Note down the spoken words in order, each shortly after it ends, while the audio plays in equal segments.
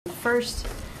First,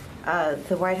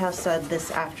 the White House said this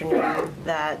afternoon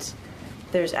that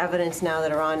there's evidence now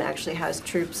that Iran actually has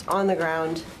troops on the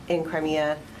ground in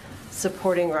Crimea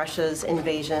supporting Russia's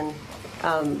invasion.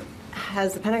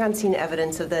 Has the Pentagon seen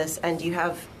evidence of this? And do you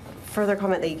have further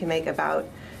comment that you can make about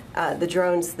the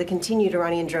drones, the continued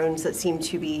Iranian drones that seem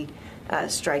to be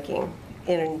striking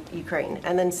in Ukraine?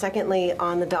 And then secondly,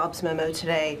 on the Dobbs memo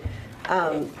today,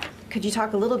 could you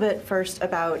talk a little bit first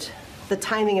about the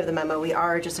timing of the memo? We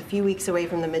are just a few weeks away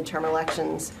from the midterm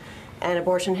elections, and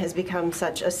abortion has become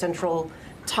such a central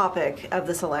topic of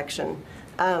this election.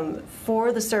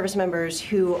 For the service members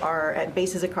who are at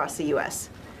bases across the U.S.,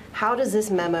 how does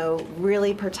this memo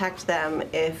really protect them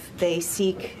if they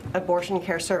seek abortion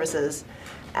care services,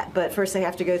 but first they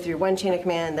have to go through one chain of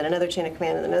command, then another chain of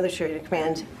command, and another chain of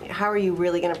command? How are you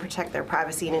really going to protect their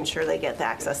privacy and ensure they get the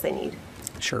access they need?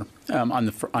 Sure.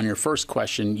 On your first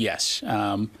question, yes.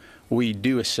 We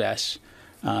do assess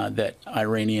that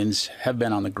Iranians have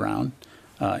been on the ground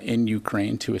in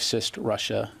Ukraine to assist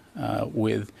Russia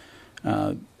with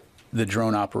the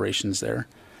drone operations there.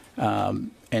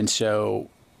 And so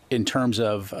in terms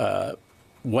of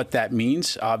what that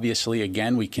means, obviously,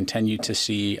 again, we continue to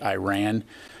see Iran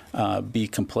be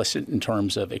complicit in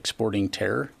terms of exporting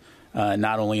terror,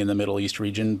 not only in the Middle East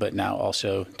region, but now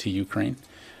also to Ukraine.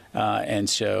 And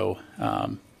so,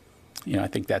 I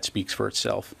think that speaks for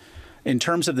itself. In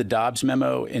terms of the Dobbs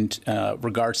memo, in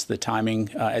regards to the timing,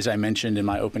 as I mentioned in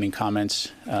my opening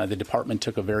comments, the department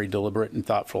took a very deliberate and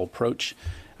thoughtful approach.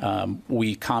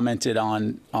 We commented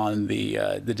on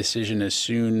the decision as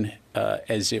soon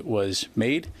as it was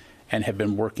made, and have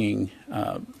been working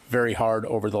very hard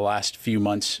over the last few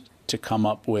months to come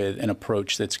up with an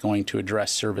approach that's going to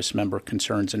address service member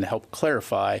concerns and help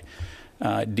clarify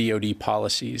DoD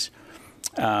policies.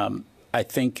 I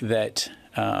think that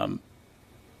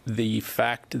the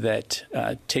fact that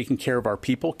taking care of our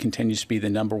people continues to be the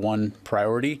 #1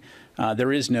 priority.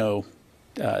 There is no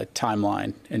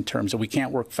timeline in terms of we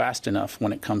can't work fast enough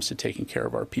when it comes to taking care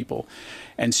of our people.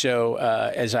 And so,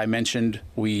 as I mentioned,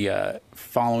 we,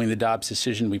 following the Dobbs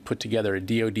decision, we put together a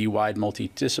DoD-wide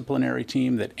multidisciplinary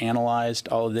team that analyzed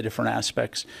all of the different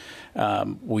aspects.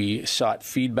 We sought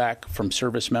feedback from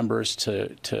service members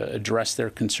to address their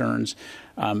concerns.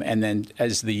 And then,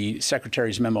 as the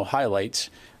Secretary's memo highlights,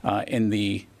 in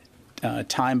the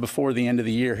time before the end of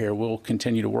the year here, we'll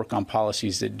continue to work on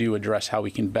policies that do address how we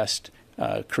can best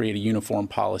create a uniform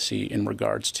policy in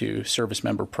regards to service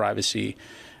member privacy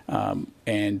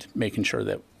and making sure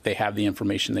that they have the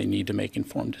information they need to make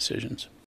informed decisions.